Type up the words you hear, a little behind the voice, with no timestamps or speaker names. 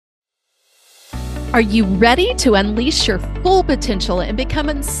Are you ready to unleash your full potential and become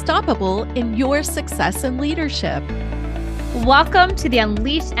unstoppable in your success and leadership? Welcome to the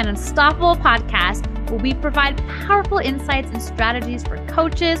Unleashed and Unstoppable podcast, where we provide powerful insights and strategies for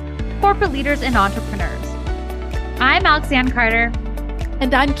coaches, corporate leaders, and entrepreneurs. I'm Alexanne Carter.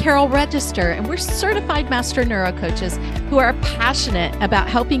 And I'm Carol Register, and we're certified master neurocoaches who are passionate about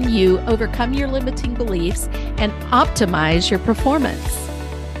helping you overcome your limiting beliefs and optimize your performance.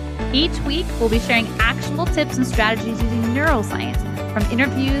 Each week, we'll be sharing actionable tips and strategies using neuroscience, from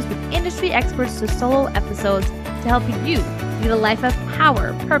interviews with industry experts to solo episodes, to help you lead a life of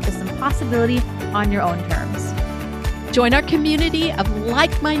power, purpose, and possibility on your own terms. Join our community of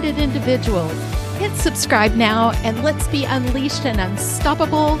like-minded individuals. Hit subscribe now, and let's be unleashed and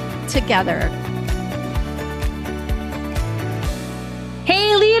unstoppable together.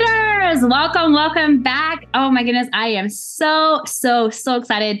 Hey leaders, welcome back. Oh my goodness, I am so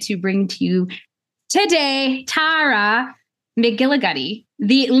excited to bring to you today Tara McGillicuddy,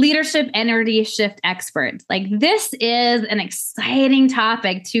 the leadership energy shift expert. Like, this is an exciting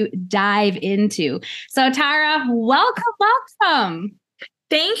topic to dive into. So Tara, welcome.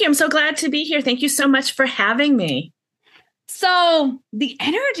 Thank you. I'm so glad to be here. Thank you so much for having me. So the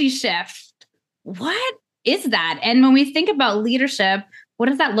energy shift, what is that? And when we think about leadership, what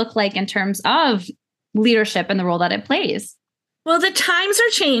does that look like in terms of leadership and the role that it plays? Well, the times are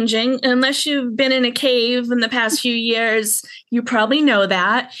changing. Unless you've been in a cave in the past few years, you probably know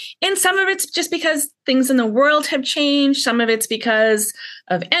that. And some of it's just because things in the world have changed. Some of it's because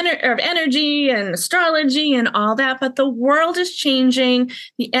of energy and astrology and all that. But the world is changing.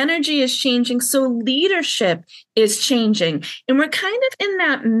 The energy is changing. So leadership is changing. And we're kind of in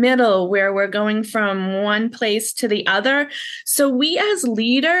that middle where we're going from one place to the other. So we as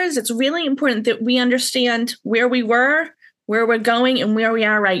leaders, it's really important that we understand where we were, where we're going, and where we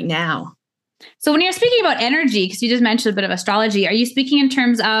are right now. So when you're speaking about energy, because you just mentioned a bit of astrology, are you speaking in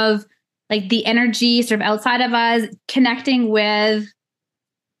terms of like the energy sort of outside of us connecting with,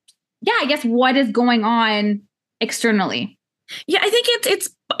 I guess, what is going on externally? Yeah, I think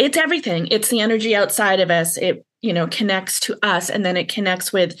it's everything. It's the energy outside of us. It, connects to us, and then it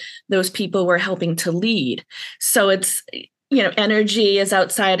connects with those people we're helping to lead. So it's, energy is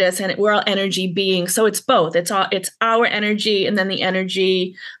outside us, and we're all energy beings. So it's both. It's our energy, and then the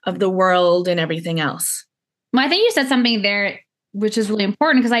energy of the world and everything else. Well, I think you said something there, which is really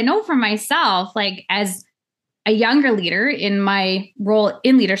important, because I know for myself, like as a younger leader in my role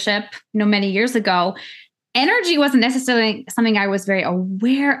in leadership, many years ago, energy wasn't necessarily something I was very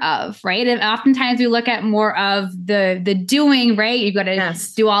aware of, right? And oftentimes we look at more of the doing, right? You've got to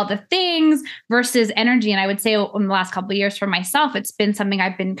do all the things versus energy. And I would say in the last couple of years for myself, it's been something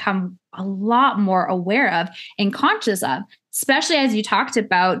I've become a lot more aware of and conscious of, especially as you talked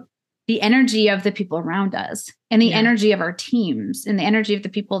about the energy of the people around us and the energy of our teams and the energy of the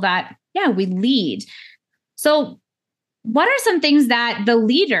people that, we lead. So what are some things that the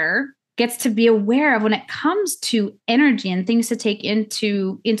leader gets to be aware of when it comes to energy and things to take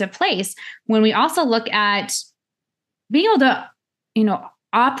into place, when we also look at being able to,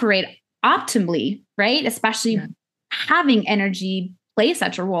 operate optimally, right? Especially having energy play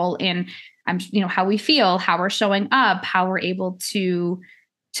such a role in, how we feel, how we're showing up, how we're able to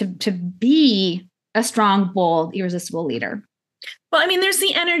be a strong, bold, irresistible leader. Well, there's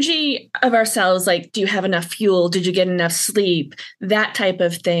the energy of ourselves, like, do you have enough fuel? Did you get enough sleep? That type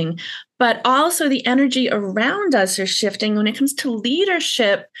of thing. But also the energy around us are shifting. When it comes to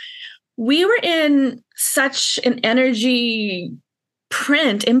leadership, we were in such an energy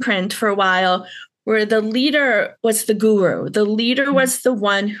imprint for a while, where the leader was the guru. The leader was the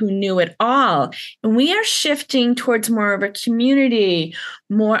one who knew it all. And we are shifting towards more of a community,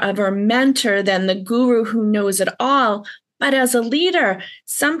 more of a mentor than the guru who knows it all. But as a leader,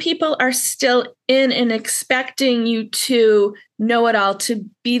 some people are still in and expecting you to know it all, to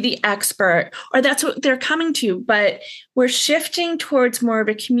be the expert, or that's what they're coming to. But we're shifting towards more of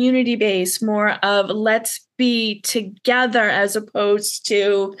a community base, more of let's be together, as opposed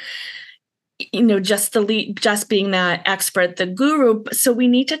to, just the lead, just being that expert, the guru. So we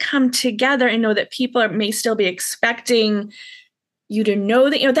need to come together and know that people may still be expecting you to know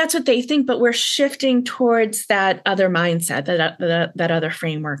that, that's what they think, but we're shifting towards that other mindset, that other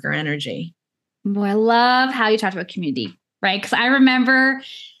framework or energy. Boy, I love how you talked about community, right? Because I remember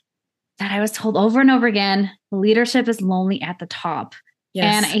that I was told over and over again, leadership is lonely at the top.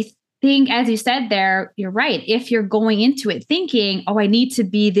 Yes. And I think, as you said there, you're right. If you're going into it thinking, I need to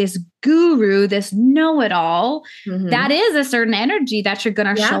be this guru, this know-it-all, that is a certain energy that you're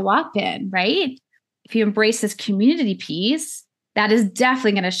going to show up in, right? If you embrace this community piece, that is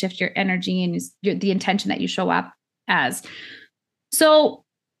definitely going to shift your energy and the intention that you show up as. So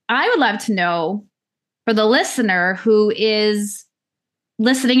I would love to know, for the listener who is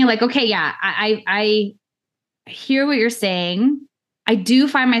listening and like, okay, yeah, I hear what you're saying. I do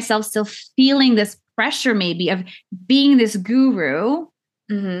find myself still feeling this pressure maybe of being this guru.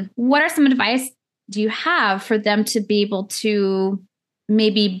 Mm-hmm. What are some advice do you have for them to be able to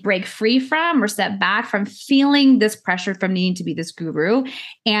maybe break free from or step back from feeling this pressure from needing to be this guru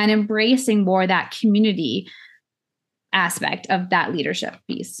and embracing more that community aspect of that leadership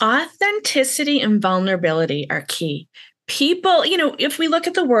piece? Authenticity and vulnerability are key. People, if we look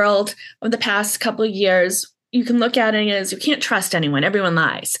at the world of the past couple of years, you can look at it as you can't trust anyone. Everyone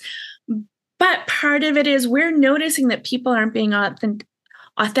lies. But part of it is we're noticing that people aren't being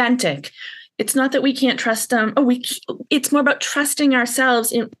authentic. It's not that we can't trust them. It's more about trusting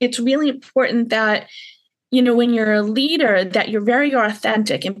ourselves. And it's really important that, when you're a leader, that you're very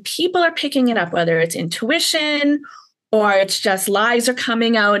authentic and people are picking it up, whether it's intuition or it's just lies are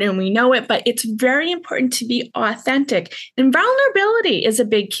coming out and we know it. But it's very important to be authentic. And vulnerability is a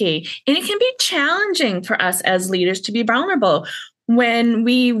big key. And it can be challenging for us as leaders to be vulnerable when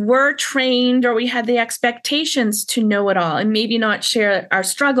we were trained or we had the expectations to know it all and maybe not share our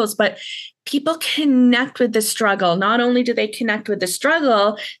struggles, but people connect with the struggle. Not only do they connect with the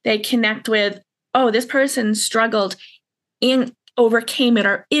struggle, they connect with, oh, this person struggled and overcame it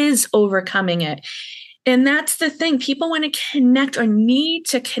or is overcoming it. And that's the thing. People want to connect or need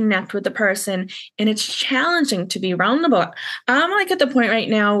to connect with the person. And it's challenging to be vulnerable. I'm like at the point right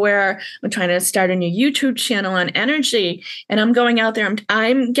now where I'm trying to start a new YouTube channel on energy. And I'm going out there.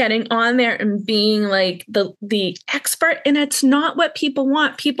 I'm getting on there and being like the expert. And it's not what people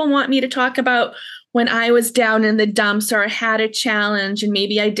want. People want me to talk about when I was down in the dumps or I had a challenge and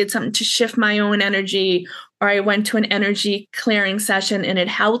maybe I did something to shift my own energy, or I went to an energy clearing session and it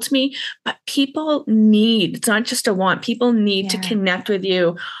helped me. But people need, it's not just a want, people need to connect with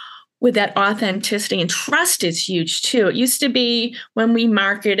you with that authenticity, and trust is huge too. It used to be when we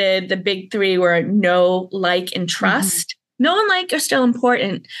marketed, the big three were know, like, and trust. Know and like are still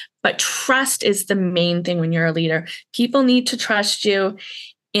important, but trust is the main thing when you're a leader. People need to trust you.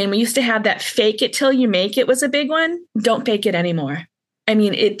 And we used to have that fake it till you make it was a big one. Don't fake it anymore. I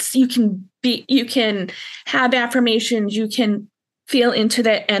mean, you can have affirmations, you can feel into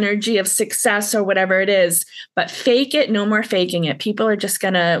that energy of success or whatever it is, but fake it, no more faking it. People are just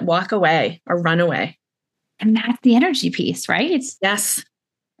going to walk away or run away. And that's the energy piece, right? Yes.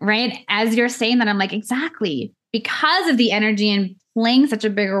 Right. As you're saying that, I'm like, exactly. Because of the energy and playing such a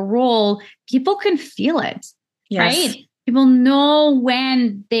bigger role, people can feel it, right? People know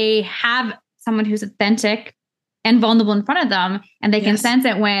when they have someone who's authentic and vulnerable in front of them, and they can sense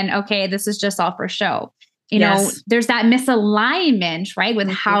it when, okay, this is just all for show. You know, there's that misalignment, right? With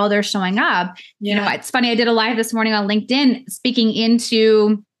how they're showing up. You know, it's funny. I did a live this morning on LinkedIn speaking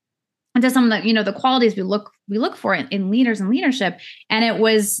into some of the, the qualities we look for in leaders and leadership. And it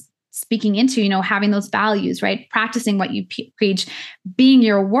was speaking into, having those values, right? Practicing what you preach, being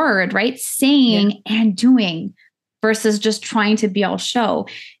your word, right? Saying and doing versus just trying to be all show.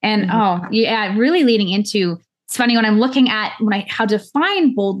 And really leading into, it's funny when I'm looking at how to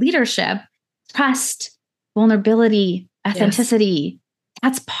define bold leadership, trust, vulnerability, authenticity.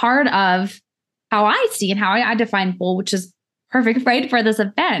 That's part of how I see and how I define bold, which is perfect, right, for this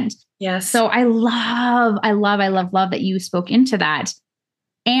event. Yes. So I love that you spoke into that.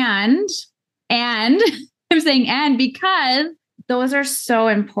 And I'm saying, and because those are so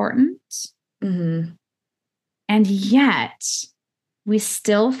important. Mm-hmm. And yet we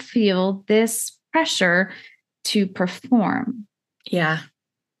still feel this pressure to perform. Yeah.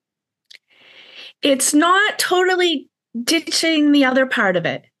 It's not totally ditching the other part of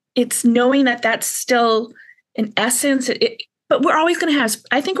it. It's knowing that that's still an essence. But we're always going to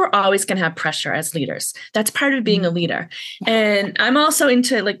have pressure as leaders. That's part of being a leader. And I'm also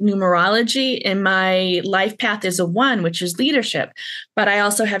into like numerology, and my life path is a 1, which is leadership. But I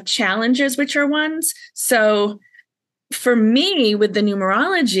also have challenges, which are 1s. So for me, with the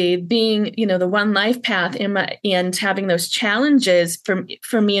numerology being, the 1 life path and having those challenges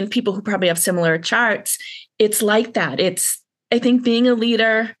for me and people who probably have similar charts, it's like that. I think being a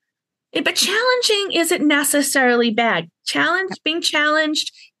leader, but challenging isn't necessarily bad. Being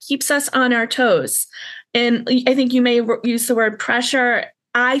challenged keeps us on our toes. And I think you may use the word pressure.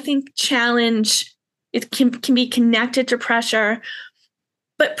 I think challenge, it can be connected to pressure.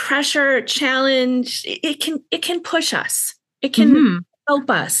 But pressure, challenge, it can push us. It can help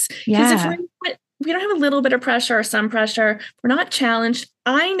us. Because if we're we don't have a little bit of pressure or some pressure. We're not challenged.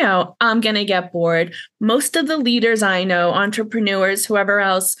 I know I'm going to get bored. Most of the leaders I know, entrepreneurs, whoever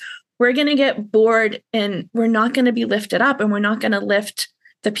else, we're going to get bored and we're not going to be lifted up, and we're not going to lift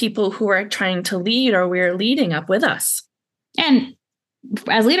the people who are trying to lead or we're leading up with us. And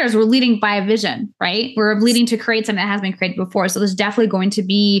as leaders, we're leading by a vision, right? We're leading to create something that has been created before. So there's definitely going to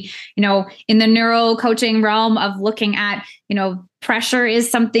be, in the neuro coaching realm of looking at, pressure is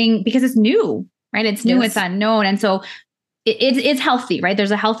something because it's new, right? It's new, It's unknown. And so it's healthy, right? There's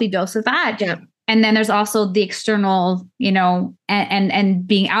a healthy dose of that. Yeah. And then there's also the external, and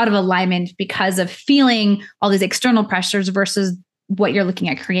being out of alignment because of feeling all these external pressures versus what you're looking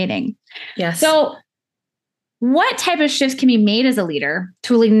at creating. Yes. So what type of shifts can be made as a leader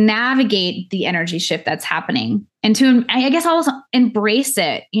to really navigate the energy shift that's happening and to, I guess, also embrace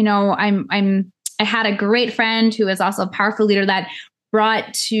it? I had a great friend who is also a powerful leader that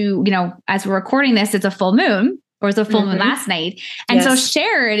brought to, as we're recording this, it's a full moon, or it's a full moon last night. And so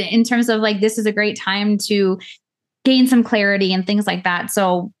shared in terms of like, this is a great time to gain some clarity and things like that.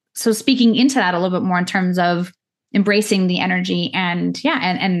 So speaking into that a little bit more in terms of embracing the energy and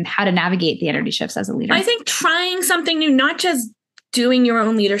how to navigate the energy shifts as a leader. I think trying something new, not just doing your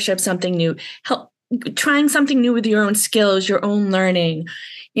own leadership, something new, trying something new with your own skills, your own learning.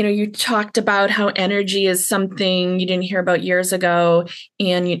 You talked about how energy is something you didn't hear about years ago,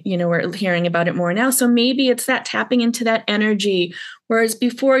 and we're hearing about it more now. So maybe it's that tapping into that energy. Whereas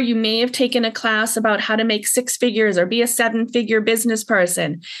before, you may have taken a class about how to make 6 figures or be a 7-figure business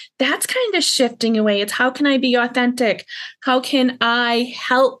person. That's kind of shifting away. It's how can I be authentic? How can I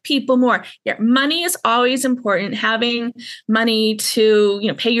help people more? Yeah, money is always important. Having money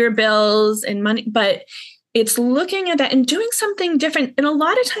to pay your bills and money, but it's looking at that and doing something different. And a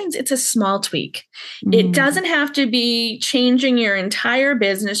lot of times it's a small tweak. It doesn't have to be changing your entire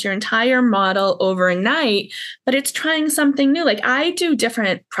business, your entire model overnight, but it's trying something new. Like I do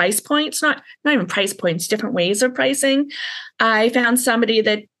different price points, not even price points, different ways of pricing. I found somebody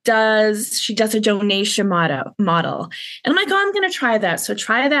that she does a donation model. And I'm like, I'm going to try that. So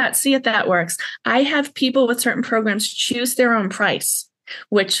try that, see if that works. I have people with certain programs choose their own price,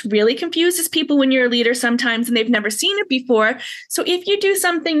 which really confuses people when you're a leader sometimes and they've never seen it before. So if you do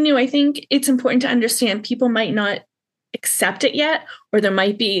something new, I think it's important to understand people might not accept it yet, or there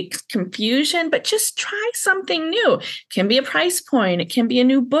might be confusion, but just try something new. It can be a price point. It can be a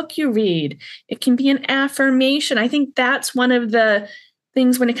new book you read. It can be an affirmation. I think that's one of the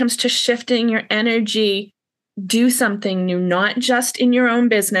things when it comes to shifting your energy. Do something new, not just in your own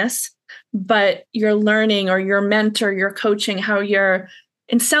business, but your learning or your mentor, your coaching, how you're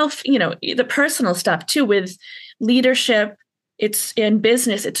in self, the personal stuff too with leadership. It's in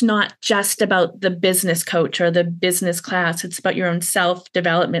business. It's not just about the business coach or the business class. It's about your own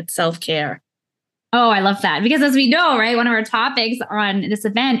self-development, self-care. Oh, I love that. Because as we know, right, one of our topics on this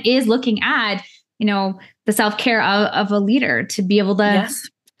event is looking at, the self-care of a leader to be able to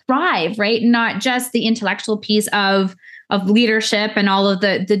thrive, right? Not just the intellectual piece of leadership and all of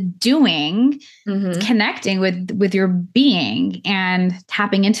the doing, connecting with your being and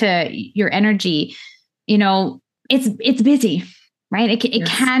tapping into your energy. It's busy, right? It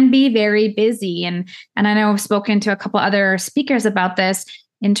can be very busy. And I know I've spoken to a couple other speakers about this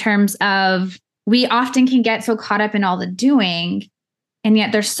in terms of we often can get so caught up in all the doing. And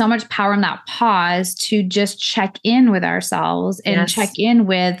yet there's so much power in that pause to just check in with ourselves and check in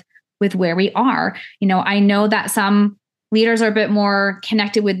with where we are. I know that some leaders are a bit more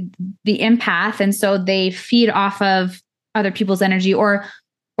connected with the empath. And so they feed off of other people's energy or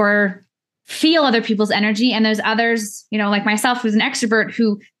feel other people's energy. And there's others, like myself, who's an extrovert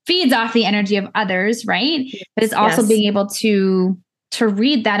who feeds off the energy of others, right? But it's also being able to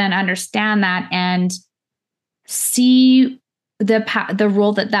read that and understand that and see the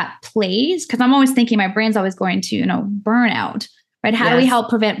role that plays. Because I'm always thinking my brain's always going to, burnout, right? How do we help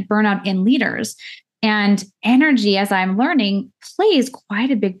prevent burnout in leaders? And energy, as I'm learning, plays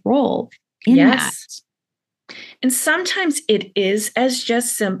quite a big role in that. And sometimes it is as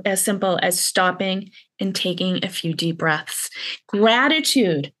simple as stopping and taking a few deep breaths.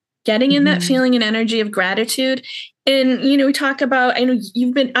 Gratitude, getting in that feeling and energy of gratitude. And, we talk about,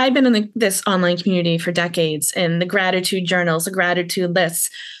 I've been in this online community for decades, and the gratitude journals, the gratitude lists.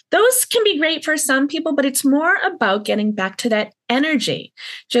 Those can be great for some people, but it's more about getting back to that energy.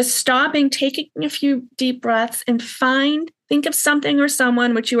 Just stopping, taking a few deep breaths and think of something or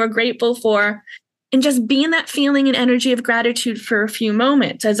someone which you are grateful for, and just be in that feeling and energy of gratitude for a few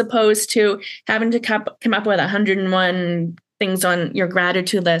moments, as opposed to having to come up with 101 things on your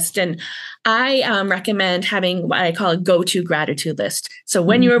gratitude list. And I recommend having what I call a go-to gratitude list. So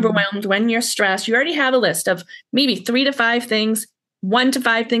when you're overwhelmed, when you're stressed, you already have a list of maybe 3 to 5 things, 1 to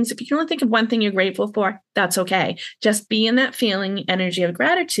 5 things. If you can only think of one thing you're grateful for, that's okay. Just be in that feeling, energy of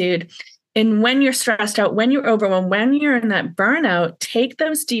gratitude. And when you're stressed out, when you're overwhelmed, when you're in that burnout, take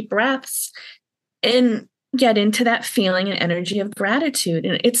those deep breaths and get into that feeling and energy of gratitude.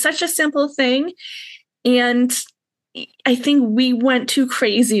 And it's such a simple thing. And I think we went too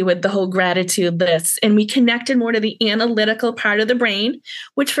crazy with the whole gratitude list, and we connected more to the analytical part of the brain,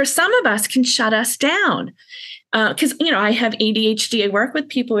 which for some of us can shut us down. Because, I have ADHD. I work with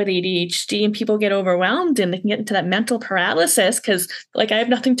people with ADHD, and people get overwhelmed and they can get into that mental paralysis because, like, I have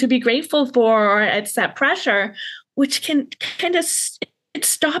nothing to be grateful for, or it's that pressure, which can kind of, it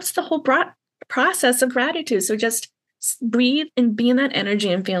stops the whole process of gratitude. So just breathe and be in that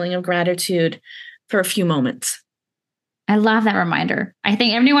energy and feeling of gratitude for a few moments. I love that reminder. I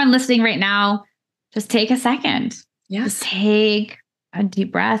think everyone listening right now, just take a second. Yes. Just take a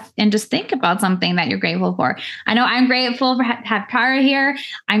deep breath and just think about something that you're grateful for. I know I'm grateful for have Tara here.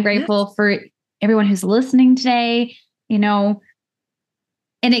 I'm grateful for everyone who's listening today, and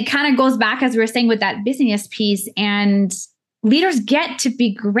it kind of goes back, as we were saying, with that busyness piece, and leaders get to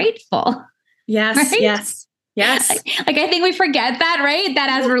be grateful. Yes. Right? Yes. Yes. Like, I think we forget that, right? That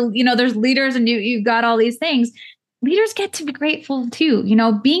as we're, there's leaders and you've got all these things. Leaders get to be grateful too,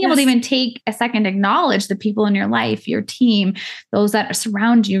 being able to even take a second to acknowledge the people in your life, your team, those that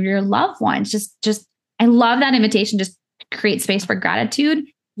surround you, your loved ones. Just, I love that invitation. Just create space for gratitude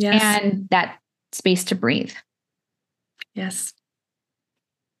and that space to breathe. Yes.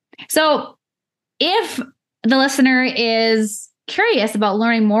 So if the listener is curious about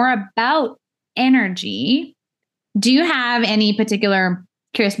learning more about energy, do you have any particular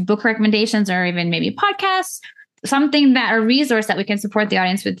curious book recommendations, or even maybe podcasts, something that a resource that we can support the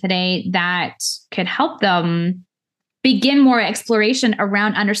audience with today that could help them begin more exploration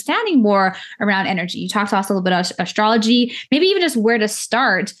around understanding more around energy? You talked to us a little bit about astrology, maybe even just where to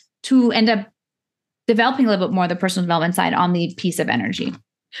start to end up developing a little bit more the personal development side on the piece of energy.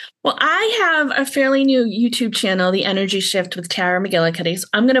 Well, I have a fairly new YouTube channel, The Energy Shift with Tara McGillicuddy. So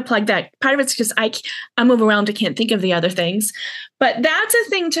I'm going to plug that. Part of it's just I'm overwhelmed. I can't think of the other things. But that's a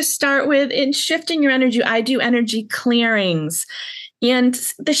thing to start with in shifting your energy. I do energy clearings. And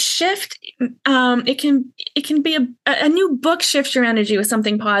the shift, it can be a new book, Shift Your Energy with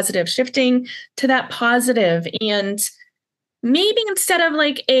something positive, shifting to that positive. And maybe instead of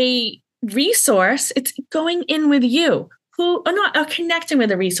like a resource, it's going in with you. Connecting with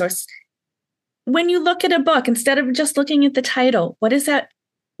a resource. When you look at a book, instead of just looking at the title, what is that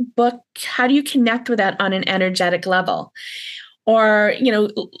book? How do you connect with that on an energetic level? Or,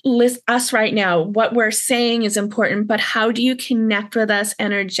 list us right now, what we're saying is important, but how do you connect with us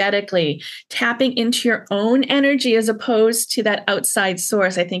energetically? Tapping into your own energy as opposed to that outside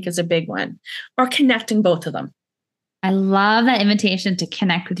source, I think, is a big one. Or connecting both of them. I love that invitation to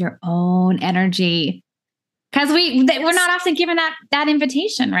connect with your own energy. Because we're not often given that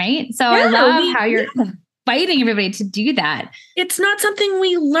invitation, right? So I love how you're inviting everybody to do that. It's not something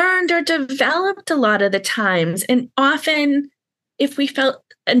we learned or developed a lot of the times. And often, if we felt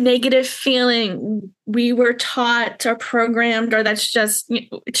a negative feeling, we were taught or programmed, or that's just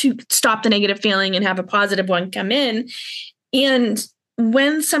to stop the negative feeling and have a positive one come in. And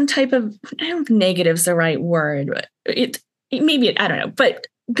when some type of, I don't know if negative's the right word, I don't know, but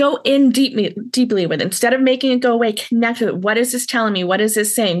go in deeply with it. Instead of making it go away, connect with it. What is this telling me? What is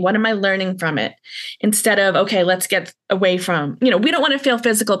this saying? What am I learning from it? Instead of, okay, let's get away from, we don't want to feel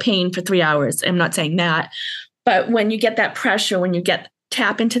physical pain for 3 hours. I'm not saying that. But when you get that pressure, when you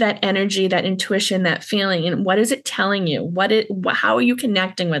tap into that energy, that intuition, that feeling, and what is it telling you? How are you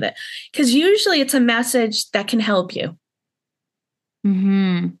connecting with it? Because usually it's a message that can help you.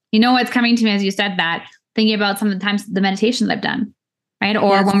 Mm-hmm. What's coming to me as you said that, thinking about some of the times the meditations I've done. Right?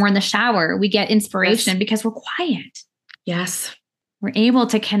 Or when we're in the shower, we get inspiration because we're quiet. Yes. We're able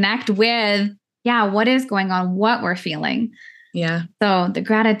to connect with, what is going on, what we're feeling. Yeah. So the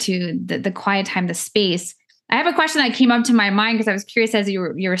gratitude, the quiet time, the space. I have a question that came up to my mind because I was curious as you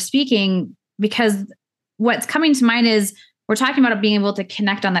were speaking, because what's coming to mind is we're talking about being able to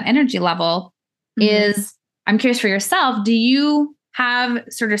connect on that energy level. Is I'm curious for yourself, do you have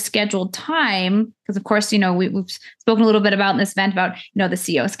sort of scheduled time? Because of course, we've spoken a little bit about in this event about, the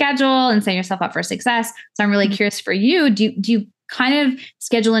CEO schedule and setting yourself up for success. So I'm really curious for you, do you kind of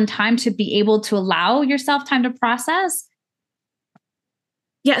schedule in time to be able to allow yourself time to process?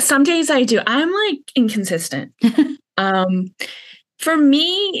 Yeah, some days I do. I'm inconsistent. For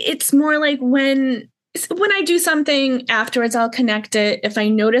me, it's more like when when I do something afterwards, I'll connect it. If I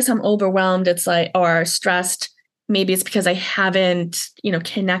notice I'm overwhelmed, it's like, or stressed, maybe it's because I haven't,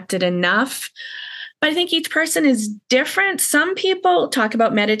 connected enough. But I think each person is different. Some people talk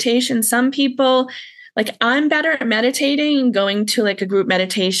about meditation. Some people, like, I'm better at meditating, going to like a group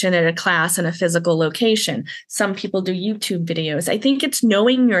meditation at a class in a physical location. Some people do YouTube videos. I think it's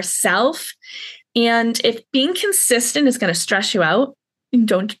knowing yourself. And if being consistent is going to stress you out,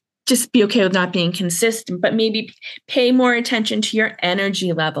 don't just be okay with not being consistent, but maybe pay more attention to your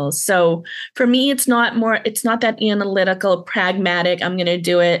energy levels. So for me, it's not that analytical, pragmatic, I'm going to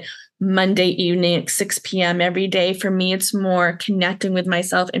do it Monday evening at 6 p.m. every day. For me, it's more connecting with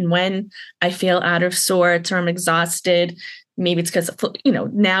myself. And when I feel out of sorts or I'm exhausted, maybe it's because,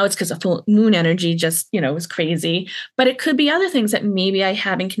 now it's because of full moon energy just, is crazy. But it could be other things that maybe I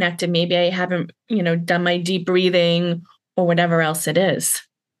haven't connected. Maybe I haven't, done my deep breathing or whatever else it is.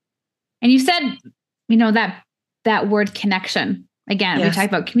 And you said, that word connection. Again, Yes. We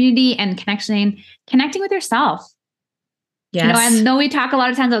talked about community and connecting with yourself. Yes. I know we talk a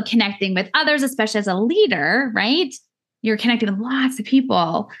lot of times about connecting with others, especially as a leader, right? You're connecting with lots of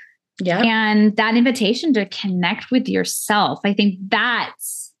people. Yeah. And that invitation to connect with yourself, I think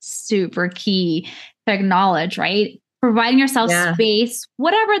that's super key to acknowledge, right? Providing yourself space,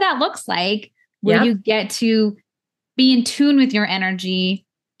 whatever that looks like, where you get to be in tune with your energy,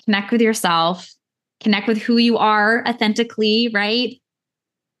 connect with yourself, connect with who you are authentically, right?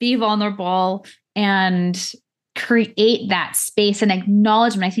 Be vulnerable and create that space and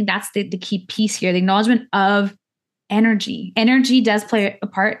acknowledgement. I think that's the key piece here, the acknowledgement of energy. Energy does play a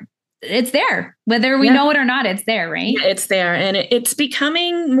part. It's there, whether we know it or not, it's there, right? Yeah, it's there. And it's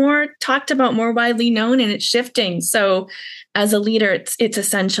becoming more talked about, more widely known, and it's shifting. So as a leader, it's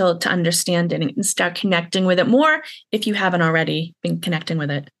essential to understand it and start connecting with it more if you haven't already been connecting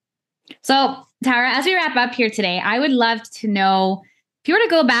with it. So Tara, as we wrap up here today, I would love to know if you were to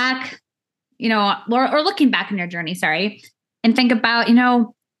go back, or looking back in your journey, and think about,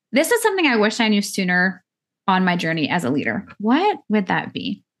 this is something I wish I knew sooner on my journey as a leader. What would that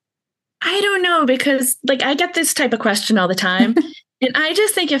be? I don't know, because I get this type of question all the time. And I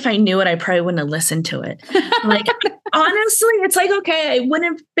just think if I knew it, I probably wouldn't have listened to it. Honestly, it's okay, I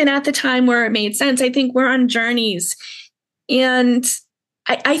wouldn't have been at the time where it made sense. I think we're on journeys. And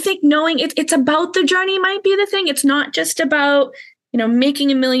I think knowing it's about the journey might be the thing. It's not just about, making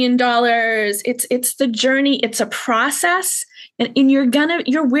 $1 million. It's the journey. It's a process. And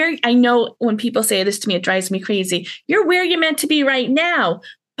you're where, I know when people say this to me, it drives me crazy. You're where you're meant to be right now.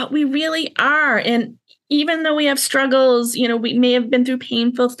 But we really are. And even though we have struggles, we may have been through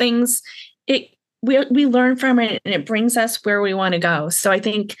painful things, we learn from it and it brings us where we want to go. So I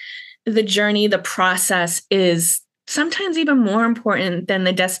think the journey, the process is sometimes even more important than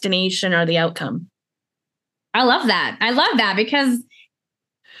the destination or the outcome. I love that because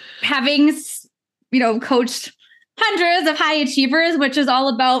having, coached hundreds of high achievers, which is all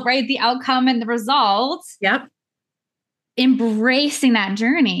about, right, the outcome and the results. Yep. Embracing that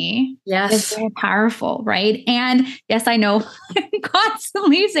journey is very powerful, right? And yes, I know I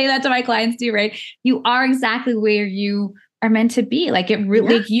constantly say that to my clients too, right? You are exactly where you are meant to be.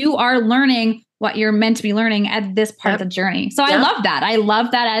 You are learning what you're meant to be learning at this part of the journey. So I love that. I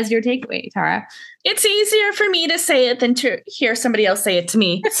love that as your takeaway, Tara. It's easier for me to say it than to hear somebody else say it to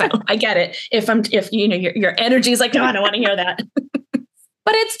me. So I get it. If your energy is like, no, I don't want to hear that.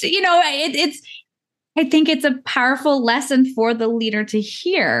 But it's I think it's a powerful lesson for the leader to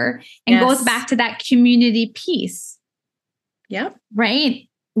hear, and goes back to that community piece. Yep. Right.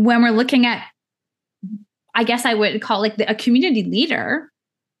 When we're looking at, I guess I would call a community leader,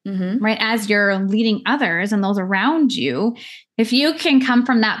 right? As you're leading others and those around you, if you can come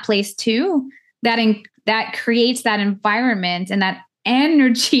from that place too, that creates that environment and that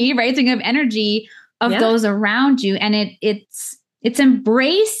energy, right? Thinking of energy of those around you, and it's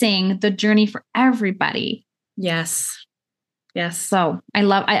embracing the journey for everybody. Yes. So I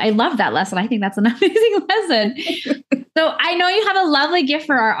love that lesson. I think that's an amazing lesson. So I know you have a lovely gift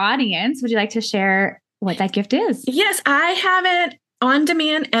for our audience. Would you like to share what that gift is? Yes, I have an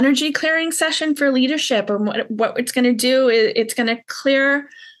on-demand energy clearing session for leadership. And what it's going to do is it's going to clear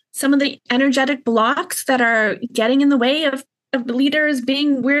some of the energetic blocks that are getting in the way of leaders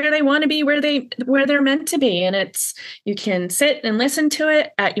being where they want to be, where they're meant to be. And you can sit and listen to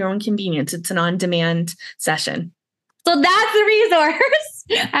it at your own convenience. It's an on-demand session. So that's the resource.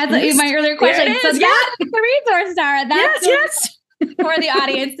 As my earlier question. So that's the resource, Tara. That's for the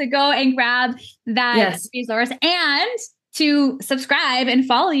audience to go and grab that resource and to subscribe and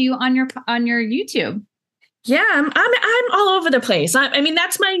follow you on your YouTube. Yeah, I'm all over the place. I mean,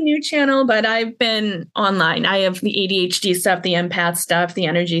 that's my new channel, but I've been online. I have the ADHD stuff, the empath stuff, the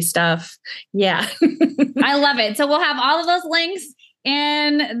energy stuff. Yeah. I love it. So we'll have all of those links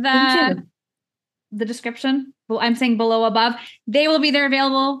in the description. Well, I'm saying below above. They will be there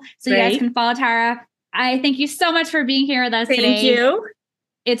available. So you guys can follow Tara. I thank you so much for being here with us today. Thank you.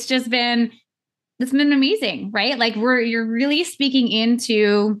 It's been amazing, right? Like you're really speaking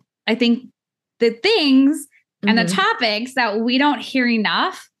into, I think, the things and the topics that we don't hear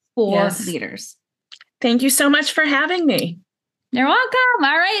enough for leaders. Thank you so much for having me. You're welcome.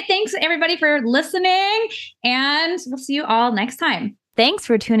 All right. Thanks everybody for listening, and we'll see you all next time. Thanks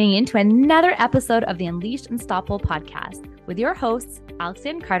for tuning in to another episode of the Unleashed Unstoppable podcast with your hosts,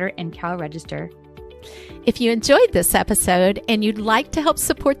 Alexandra Carter and Carol Register. If you enjoyed this episode and you'd like to help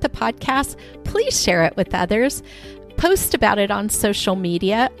support the podcast, please share it with others. Post about it on social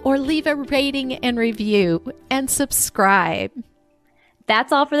media or leave a rating and review and subscribe.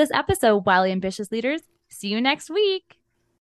 That's all for this episode, Wildly Ambitious Leaders. See you next week.